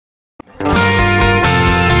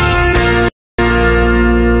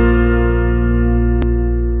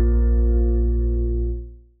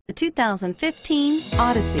2015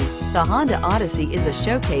 Odyssey. The Honda Odyssey is a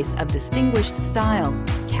showcase of distinguished style,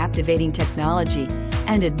 captivating technology,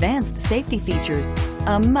 and advanced safety features.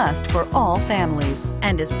 A must for all families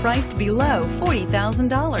and is priced below $40,000.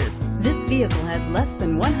 This vehicle has less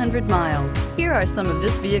than 100 miles. Here are some of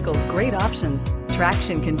this vehicle's great options: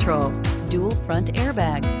 traction control, dual front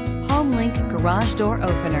airbags, HomeLink garage door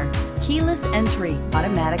opener, keyless entry,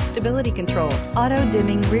 automatic stability control,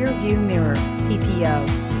 auto-dimming rear view mirror,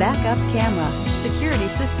 PPO, backup camera, security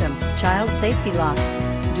system, child safety locks,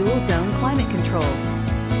 dual zone climate control.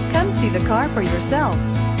 Come see the car for yourself.